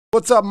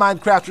What's up,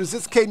 Minecrafters?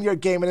 It's CadenYurk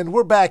Gaming, and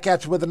we're back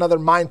at you with another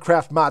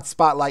Minecraft mod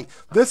spotlight.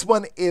 This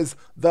one is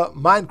the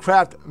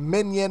Minecraft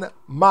Minion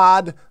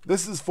mod.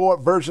 This is for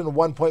version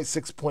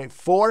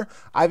 1.6.4.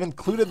 I've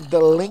included the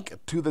link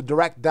to the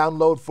direct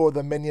download for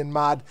the Minion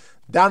mod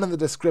down in the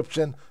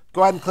description.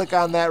 Go ahead and click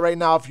on that right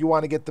now if you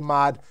want to get the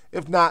mod.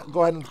 If not,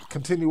 go ahead and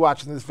continue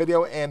watching this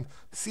video and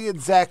see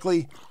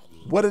exactly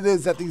what it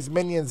is that these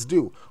minions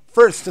do.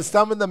 First, to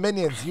summon the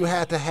minions, you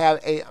have to have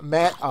a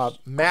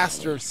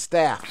master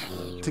staff.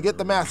 To get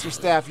the master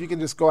staff, you can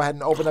just go ahead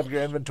and open up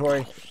your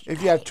inventory.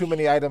 If you have too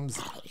many items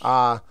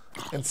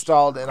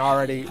installed and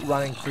already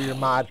running for your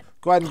mod,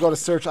 go ahead and go to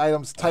search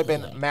items, type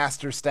in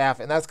master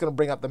staff, and that's going to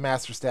bring up the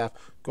master staff.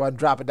 Go ahead and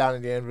drop it down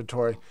in your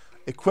inventory.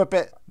 Equip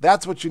it.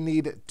 That's what you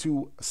need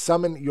to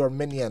summon your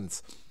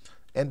minions.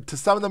 And to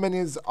summon the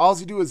minions, all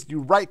you do is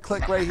you right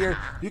click right here.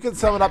 You can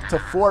summon up to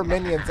 4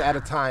 minions at a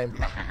time,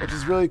 which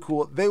is really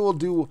cool. They will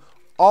do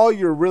all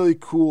your really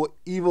cool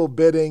evil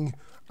bidding,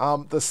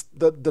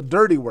 the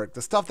dirty work,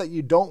 the stuff that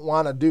you don't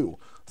want to do.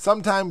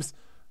 Sometimes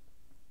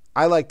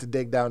I like to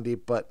dig down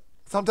deep, but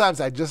sometimes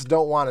I just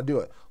don't want to do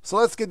it. So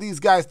let's get these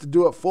guys to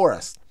do it for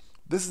us.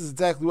 This is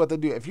exactly what they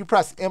do. If you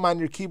press M on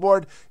your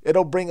keyboard,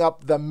 it'll bring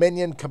up the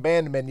minion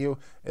command menu.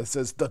 It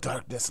says, "The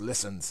darkness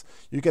listens."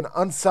 You can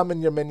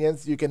unsummon your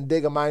minions. You can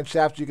dig a mine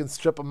shaft. You can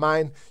strip a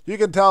mine. You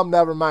can tell them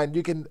never mind.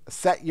 You can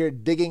set your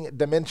digging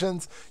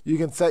dimensions. You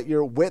can set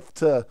your width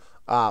to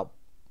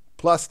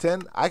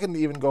 +10. I can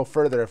even go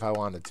further if I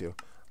wanted to.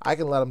 I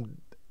can let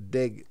them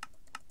dig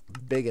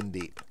big and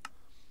deep.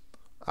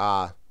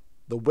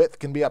 The width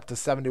can be up to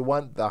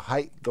 71. The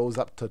height goes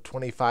up to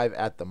 25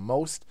 at the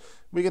most.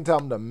 We can tell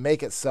them to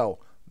make it so.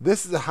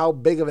 This is how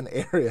big of an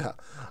area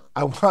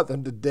I want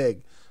them to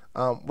dig.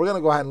 We're going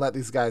to go ahead and let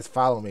these guys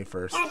follow me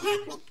first.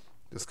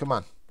 Just come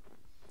on.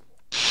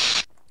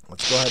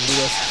 Let's go ahead and do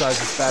this. Charge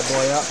this bad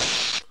boy up.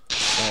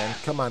 And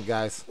come on,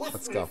 guys.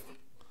 Let's go.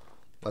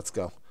 Let's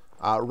go.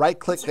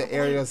 Right-click the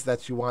areas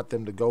that you want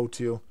them to go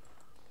to.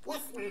 We're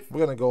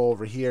going to go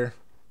over here.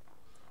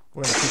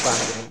 We're going to keep on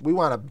going. We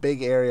want a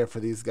big area for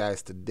these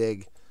guys to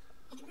dig.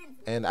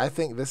 And I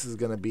think this is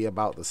going to be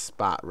about the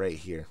spot right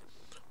here.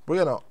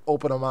 We're going to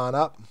open them on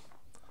up.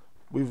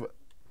 We've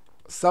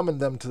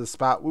summoned them to the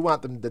spot. We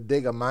want them to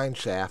dig a mine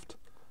shaft.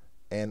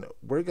 And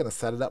we're going to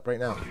set it up right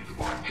now.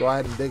 Go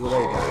ahead and dig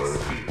away, guys.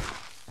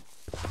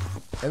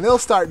 And they'll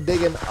start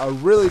digging a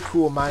really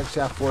cool mine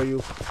shaft for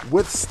you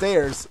with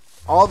stairs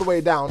all the way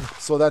down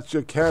so that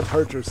you can't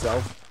hurt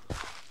yourself.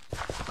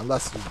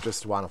 Unless you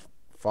just want to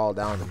fall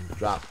down and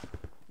drop.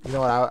 You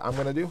know what I'm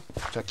going to do?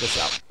 Check this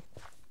out.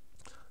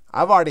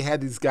 I've already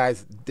had these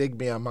guys dig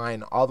me a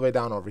mine all the way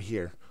down over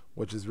here,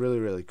 which is really,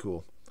 really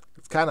cool.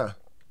 It's kind of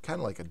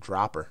like a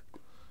dropper.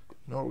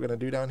 You know what we're going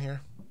to do down here?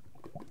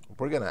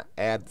 We're going to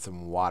add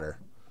some water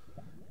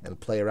and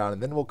play around,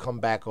 and then we'll come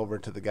back over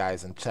to the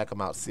guys and check them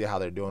out, see how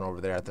they're doing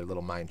over there at their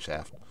little mine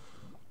shaft.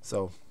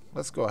 So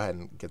let's go ahead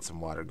and get some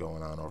water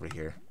going on over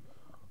here.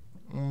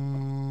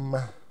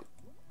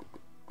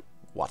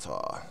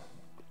 Water.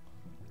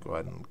 Go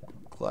ahead and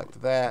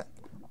collect that,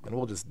 and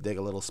we'll just dig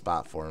a little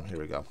spot for him. Here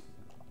we go.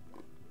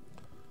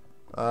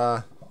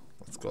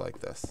 Let's go like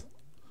this.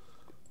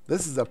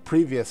 This is a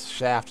previous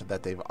shaft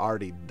that they've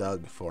already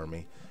dug for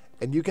me,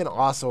 and you can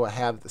also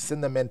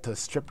send them in to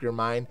strip your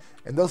mine,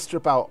 and they'll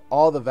strip out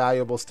all the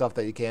valuable stuff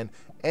that you can,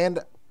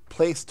 and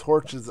place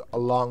torches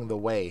along the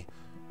way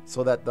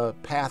so that the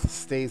path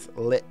stays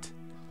lit.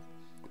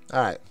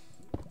 All right,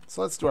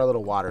 so let's do our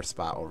little water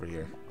spot over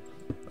here.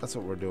 That's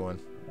what we're doing.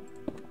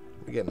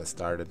 We're getting it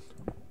started.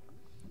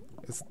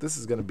 This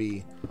is going to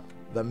be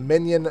the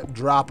minion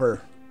dropper.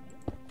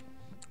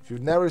 If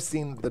you've never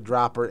seen the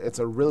dropper, it's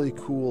a really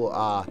cool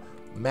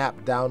map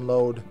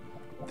download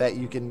that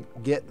you can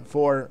get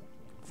for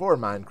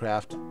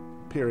Minecraft,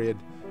 period.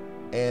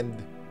 And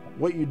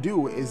what you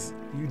do is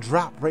you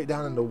drop right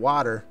down into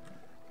water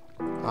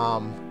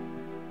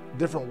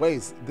different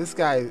ways. This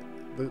guy,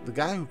 the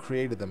guy who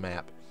created the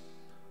map,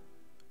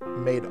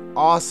 made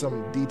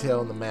awesome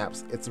detail in the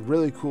maps. It's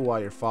really cool while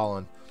you're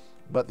falling.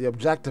 But the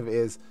objective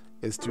is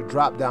to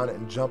drop down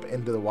and jump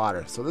into the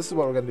water. So this is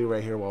what we're going to do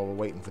right here while we're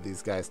waiting for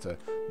these guys to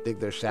dig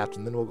their shaft,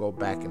 and then we'll go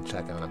back and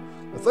check on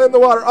them. Let's lay in the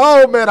water.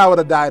 Oh, man, I would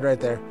have died right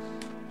there.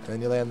 And then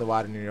you lay in the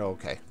water and you're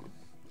okay.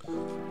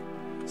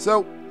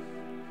 So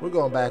we're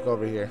going back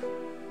over here.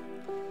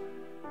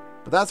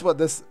 But that's what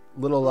this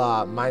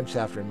little mine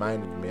shaft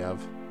reminded me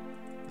of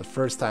the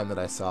first time that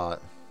I saw it.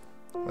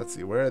 Let's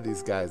see, where are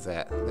these guys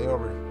at? Are they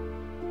over?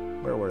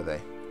 Where were they?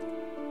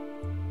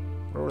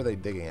 Where were they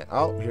digging at?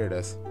 Oh, here it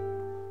is.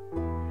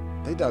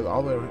 They dug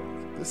all the way over.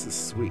 This is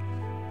sweet.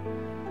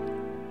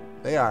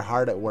 They are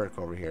hard at work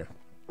over here.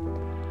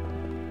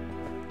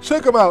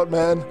 Check them out,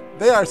 man.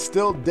 They are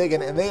still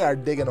digging, and they are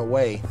digging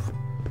away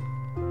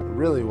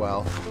really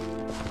well.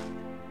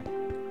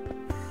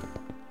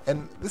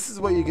 And this is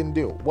what you can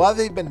do. While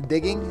they've been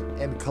digging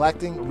and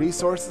collecting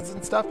resources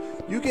and stuff,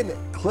 you can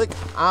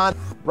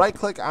right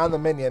click on the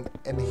minion,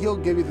 and he'll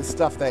give you the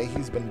stuff that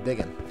he's been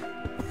digging.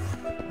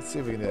 Let's see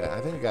if we can do that.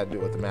 I think we gotta do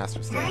it with the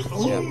master staff.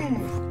 Yep.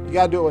 You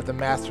gotta do it with the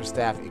master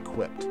staff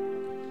equipped.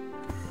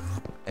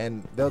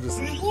 And they'll just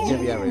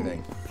give you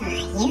everything.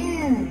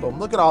 Boom,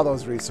 look at all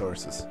those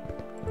resources.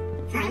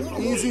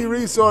 Easy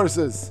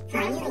resources.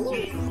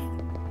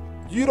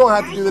 You don't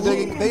have to do the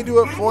digging, they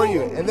do it for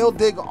you. And they'll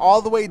dig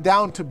all the way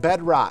down to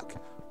bedrock.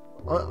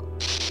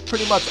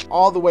 Pretty much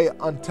all the way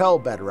until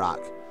bedrock.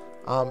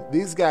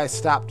 These guys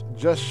stopped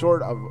just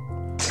short of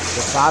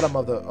the bottom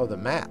of the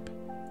map.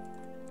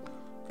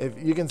 If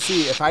you can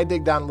see, if I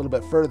dig down a little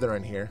bit further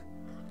in here,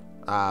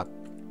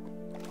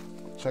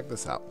 check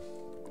this out.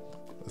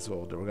 This is what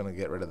we'll do. We're gonna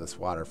get rid of this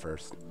water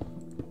first,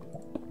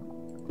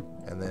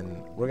 and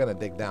then we're gonna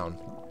dig down,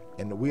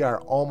 and we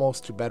are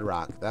almost to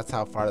bedrock. That's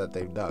how far that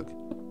they've dug.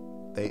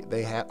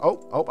 They have.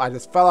 Oh! I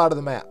just fell out of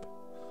the map.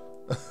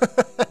 You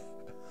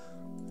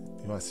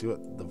want to see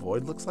what the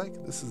void looks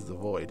like? This is the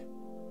void.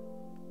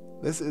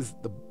 This is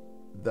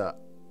the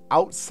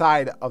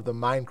outside of the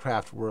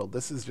Minecraft world.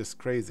 This is just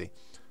crazy.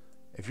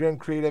 If you're in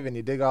creative and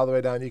you dig all the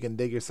way down, you can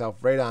dig yourself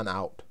right on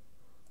out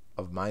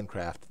of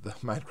Minecraft, the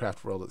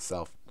Minecraft world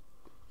itself.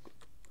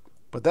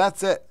 But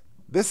that's it.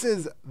 This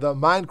is the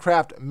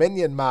Minecraft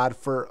Minion mod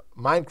for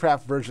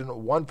Minecraft version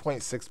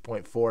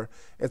 1.6.4.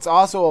 It's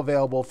also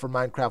available for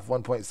Minecraft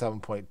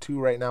 1.7.2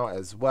 right now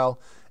as well.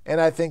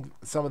 And I think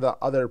some of the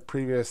other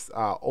previous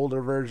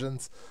older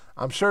versions.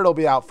 I'm sure it'll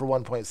be out for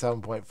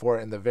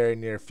 1.7.4 in the very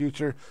near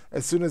future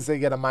as soon as they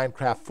get a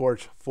Minecraft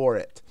Forge for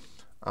it.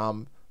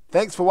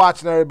 Thanks for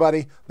watching,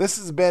 everybody. This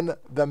has been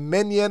the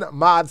Minion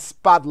mod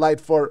spotlight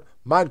for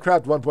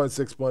Minecraft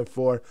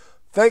 1.6.4.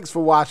 Thanks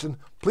for watching.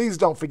 Please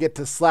don't forget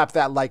to slap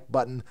that like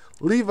button.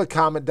 Leave a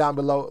comment down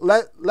below.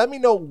 Let me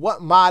know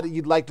what mod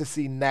you'd like to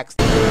see next.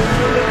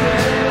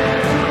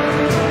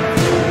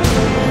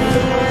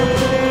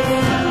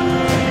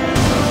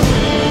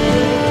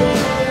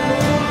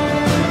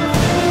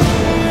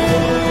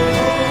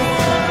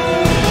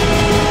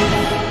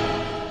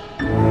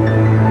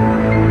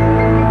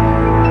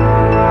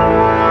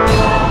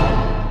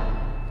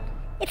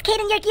 It's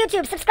CadenYurk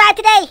YouTube. Subscribe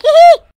today.